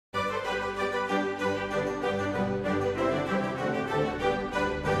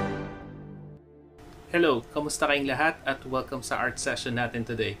Hello, kamusta kayong lahat at welcome sa art session natin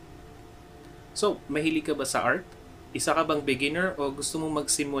today. So, mahilig ka ba sa art? Isa ka bang beginner o gusto mong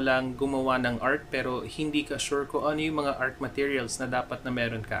magsimulang gumawa ng art pero hindi ka sure kung ano yung mga art materials na dapat na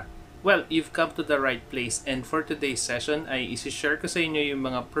meron ka? Well, you've come to the right place and for today's session ay isi-share ko sa inyo yung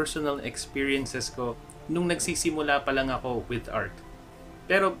mga personal experiences ko nung nagsisimula pa lang ako with art.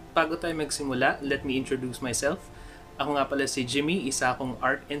 Pero bago tayo magsimula, let me introduce myself. Ako nga pala si Jimmy, isa akong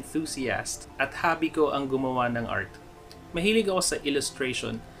art enthusiast at hobby ko ang gumawa ng art. Mahilig ako sa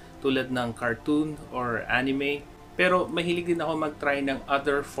illustration tulad ng cartoon or anime, pero mahilig din ako mag-try ng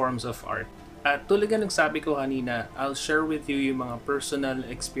other forms of art. At tulad nga ng sabi ko kanina, I'll share with you yung mga personal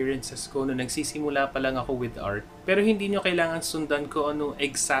experiences ko nung nagsisimula pa lang ako with art. Pero hindi nyo kailangan sundan ko ano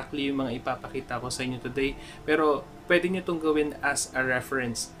exactly yung mga ipapakita ko sa inyo today, pero pwede nyo itong gawin as a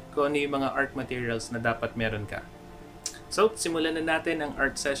reference kung ano yung mga art materials na dapat meron ka. So, simulan na natin ang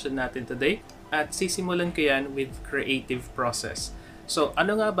art session natin today at sisimulan ko yan with creative process. So,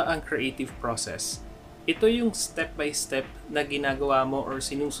 ano nga ba ang creative process? Ito yung step by step na ginagawa mo or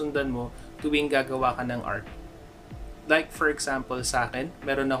sinusundan mo tuwing gagawa ka ng art. Like for example sa akin,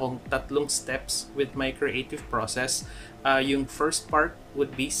 meron akong 3 steps with my creative process. Yung first part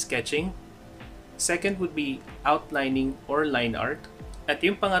would be sketching. Second would be outlining or line art. At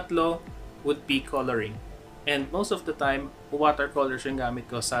yung pangatlo would be coloring. And most of the time, watercolors yung gamit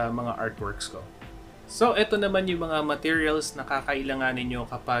ko sa mga artworks ko. So, ito naman yung mga materials na kakailanganin nyo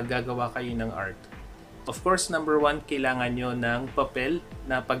kapag gagawa kayo ng art. Of course, number 1, kailangan nyo ng papel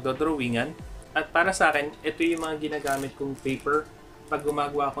na pagdodrawingan. At para sa akin, ito yung mga ginagamit kong paper pag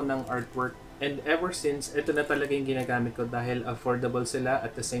gumagawa ko ng artwork. And ever since, ito na talaga yung ginagamit ko dahil affordable sila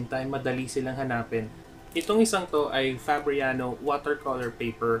at the same time, madali silang hanapin. Itong isang to ay Fabriano watercolor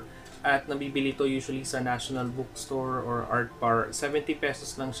paper. At nabibili to usually sa National Bookstore or Art Bar. 70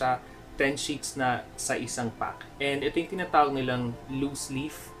 pesos lang siya, 10 sheets na sa isang pack. And ito yung tinatawag nilang loose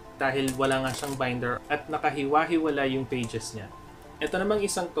leaf dahil wala nga siyang binder at nakahiwa-hiwala yung pages niya. Ito namang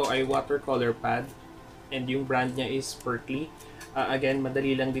isang to ay watercolor pad and yung brand niya is Berkeley. Again,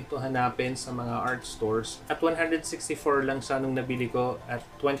 madali lang dito hanapin sa mga art stores. At 164 lang siya nung nabili ko at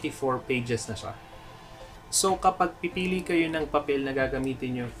 24 pages na siya. So kapag pipili kayo ng papel na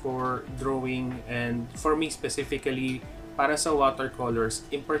gagamitin nyo for drawing and for me specifically para sa watercolors,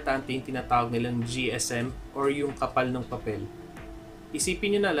 importante yung tinatawag nilang GSM or yung kapal ng papel.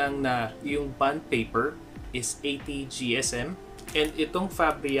 Isipin nyo na lang na yung bond paper is 80 GSM and itong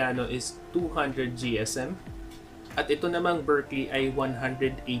Fabriano is 200 GSM at ito namang Berkeley ay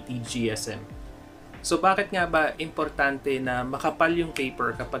 180 GSM. So bakit nga ba importante na makapal yung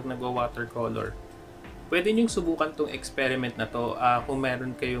paper kapag nagwa-watercolor? Pwede niyong subukan tong experiment na to kung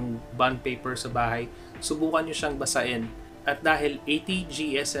meron kayong bond paper sa bahay, subukan niyo siyang basain. At dahil 80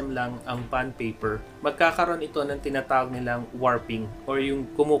 GSM lang ang bond paper, magkakaroon ito ng tinatawag nilang warping or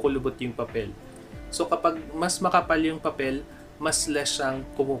yung kumukulubot yung papel. So kapag mas makapal yung papel, mas less siyang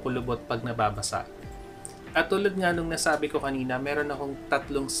kumukulubot pag nababasa. At tulad nga nung nasabi ko kanina, meron akong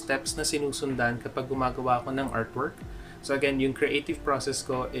 3 steps na sinusundan kapag gumagawa ako ng artwork. So again, yung creative process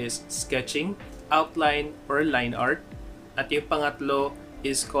ko is sketching, outline or line art, at yung pangatlo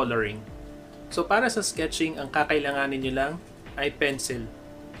is coloring. So para sa sketching, ang kakailanganin nyo lang ay pencil.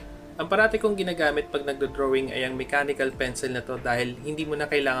 Ang parati kong ginagamit pag nagdo-drawing ay ang mechanical pencil na to dahil hindi mo na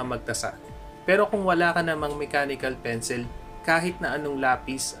kailangan magtasa. Pero kung wala ka namang mechanical pencil, kahit na anong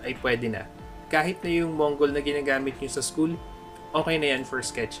lapis ay pwede na. Kahit na yung Mongol na ginagamit nyo sa school, okay na yan for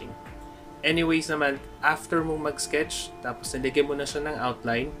sketching. Anyways naman, after mong mag-sketch, tapos nilagyan mo na siya ng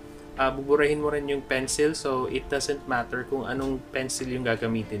outline, buburahin mo rin yung pencil so it doesn't matter kung anong pencil yung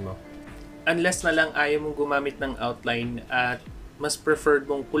gagamitin mo. Unless na lang ayaw mong gumamit ng outline at mas preferred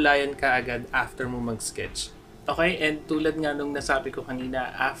mong kulayan ka agad after mo mag-sketch. Okay, and tulad nga nung nasabi ko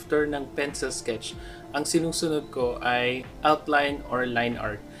kanina, after ng pencil sketch, ang sinusunod ko ay outline or line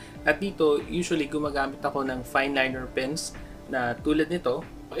art. At dito, usually gumagamit ako ng fine liner pens na tulad nito.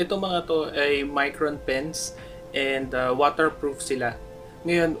 Itong mga to ay micron pens and waterproof sila.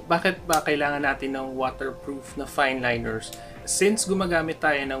 Ngayon, bakit ba kailangan natin ng waterproof na fine liners? Since gumagamit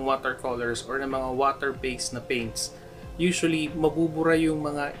tayo ng watercolors or ng mga water-based na paints, usually mabubura yung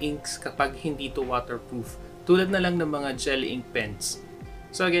mga inks kapag hindi to waterproof. Tulad na lang ng mga gel ink pens.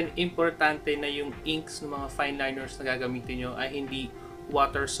 So again, importante na yung inks ng mga fine liners na gagamitin nyo ay hindi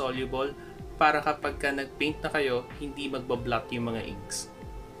water-soluble para kapag ka nag-paint na kayo, hindi magbablot yung mga inks.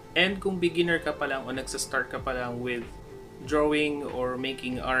 And kung beginner ka pa lang o nagsa-start ka pa lang with drawing or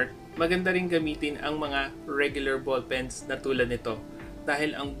making art, maganda rin gamitin ang mga regular ball pens na tulad nito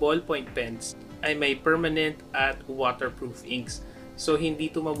dahil ang ballpoint pens ay may permanent at waterproof inks. So hindi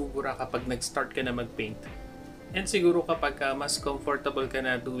ito mabubura kapag nag-start ka na mag-paint. And siguro kapag mas comfortable ka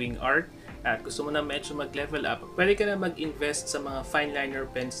na doing art at gusto mo na medyo mag-level up, pwede ka na mag-invest sa mga fine liner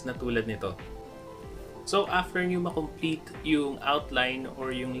pens na tulad nito. So after nyo makomplete yung outline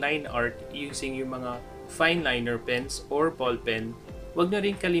or yung line art using yung mga fine liner pens or ball pen, huwag na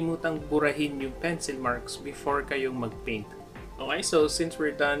rin kalimutang burahin yung pencil marks before kayong mag-paint. Okay, so since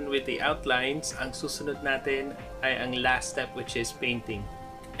we're done with the outlines, ang susunod natin ay ang last step, which is painting.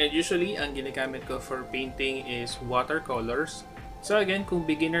 And usually, ang ginagamit ko for painting is watercolors. So again, kung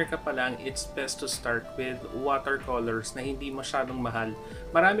beginner ka pa lang, it's best to start with watercolors na hindi masyadong mahal.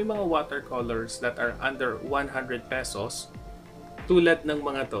 Marami mga watercolors that are under 100 pesos, tulad ng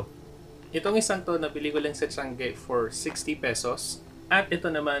mga to. Itong isang to, nabili ko lang sa Tiangge for 60 pesos. At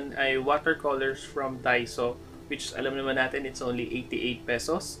ito naman ay watercolors from Daiso, which alam naman natin it's only 88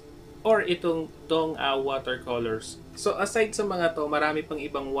 pesos. Or itong watercolors. So aside sa mga to, marami pang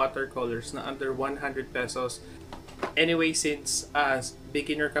ibang watercolors na under 100 pesos. Anyway, since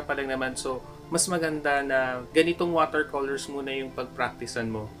beginner ka pa lang naman, so mas maganda na ganitong watercolors muna yung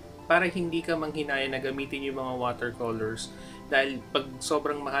pagpracticean mo. Para hindi ka manghinaya na gamitin yung mga watercolors. Dahil pag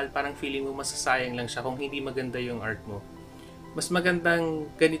sobrang mahal, parang feeling mo masasayang lang siya kung hindi maganda yung art mo. Mas magandang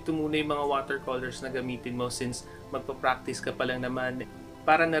ganito muna yung mga watercolors na gamitin mo since magpa-practice ka pa lang naman.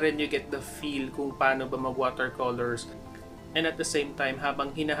 Para na rin you get the feel kung paano ba mag-watercolors. And at the same time,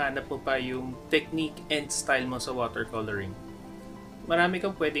 habang hinahanap mo pa yung technique and style mo sa watercoloring. Marami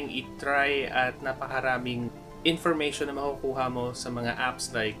kang pwedeng i-try at napakaraming information na makukuha mo sa mga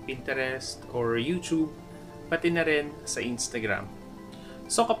apps like Pinterest or YouTube, pati na rin sa Instagram.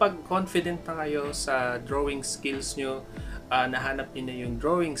 So kapag confident na kayo sa drawing skills nyo, nahanap niyo na yung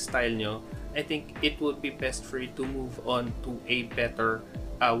drawing style nyo, I think it would be best for you to move on to a better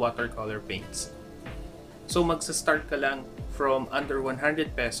watercolor paints. So magsa-start ka lang from under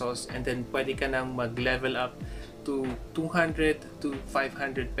 100 pesos and then pwede ka nang mag-level up to 200 to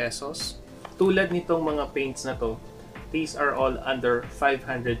 500 pesos. Tulad nitong mga paints na to, these are all under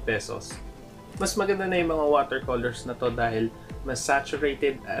 500 pesos. Mas maganda na yung mga watercolors na to dahil mas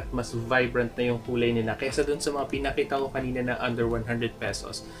saturated at mas vibrant na yung kulay nila kaysa dun sa mga pinakita ko kanina na under 100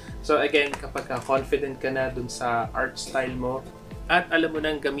 pesos. So again, kapag confident ka na dun sa art style mo at alam mo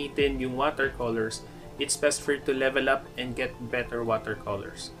nang gamitin yung watercolors, it's best for you to level up and get better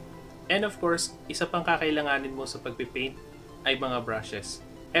watercolors. And of course, isa pang kakailanganin mo sa pagpipaint ay mga brushes.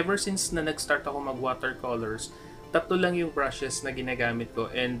 Ever since na nag-start ako mag-watercolors, 3 lang yung brushes na ginagamit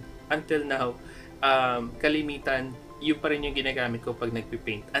ko and until now, kalimitan, yun pa rin yung ginagamit ko pag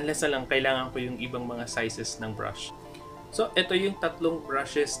nagpipaint. Unless na lang kailangan ko yung ibang mga sizes ng brush. So, ito yung 3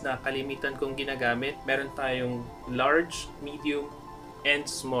 brushes na kalimitan kong ginagamit. Meron tayong large, medium, and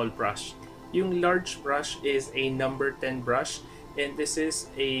small brush. Yung large brush is a number 10 brush and this is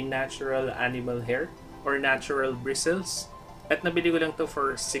a natural animal hair or natural bristles. At nabili ko lang to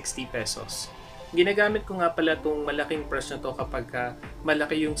for 60 pesos. Ginagamit ko nga pala itong malaking brush na to kapag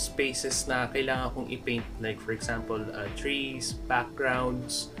malaki yung spaces na kailangan kong i-paint. Like for example, trees,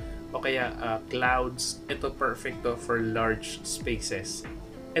 backgrounds, o kaya clouds. Ito perfect to for large spaces.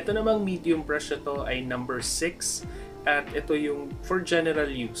 Ito namang medium brush na to ay number 6 at ito yung for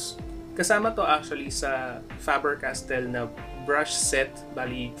general use. Kasama to actually sa Faber-Castell na brush set,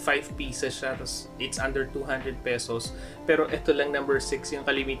 bali 5 pieces siya, tapos it's under 200 pesos. Pero ito lang number 6 yung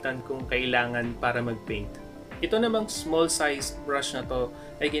kalimitan kung kailangan para mag-paint. Ito namang small size brush na to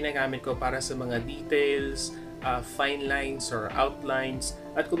ay ginagamit ko para sa mga details, fine lines or outlines.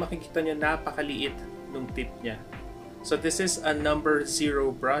 At kung makikita nyo, napakaliit nung tip niya. So this is a number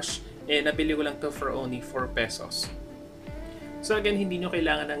 0 brush and nabili ko lang to for only 4 pesos. So again, hindi nyo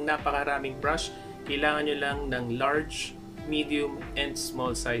kailangan ng napakaraming brush. Kailangan nyo lang ng large, medium, and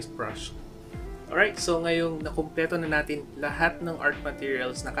small size brush. Alright, so ngayong nakumpleto na natin lahat ng art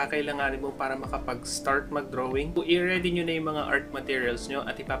materials na kakailanganin mo para makapag-start mag-drawing. So, i-ready nyo na yung mga art materials nyo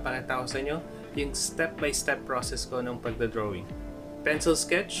at ipapakita ko sa inyo yung step-by-step process ko ng pagdodrawing. Pencil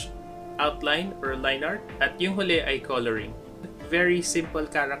sketch, outline or line art, at yung huli ay coloring. Very simple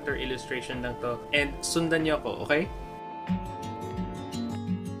character illustration lang to and sundan nyo ako, okay?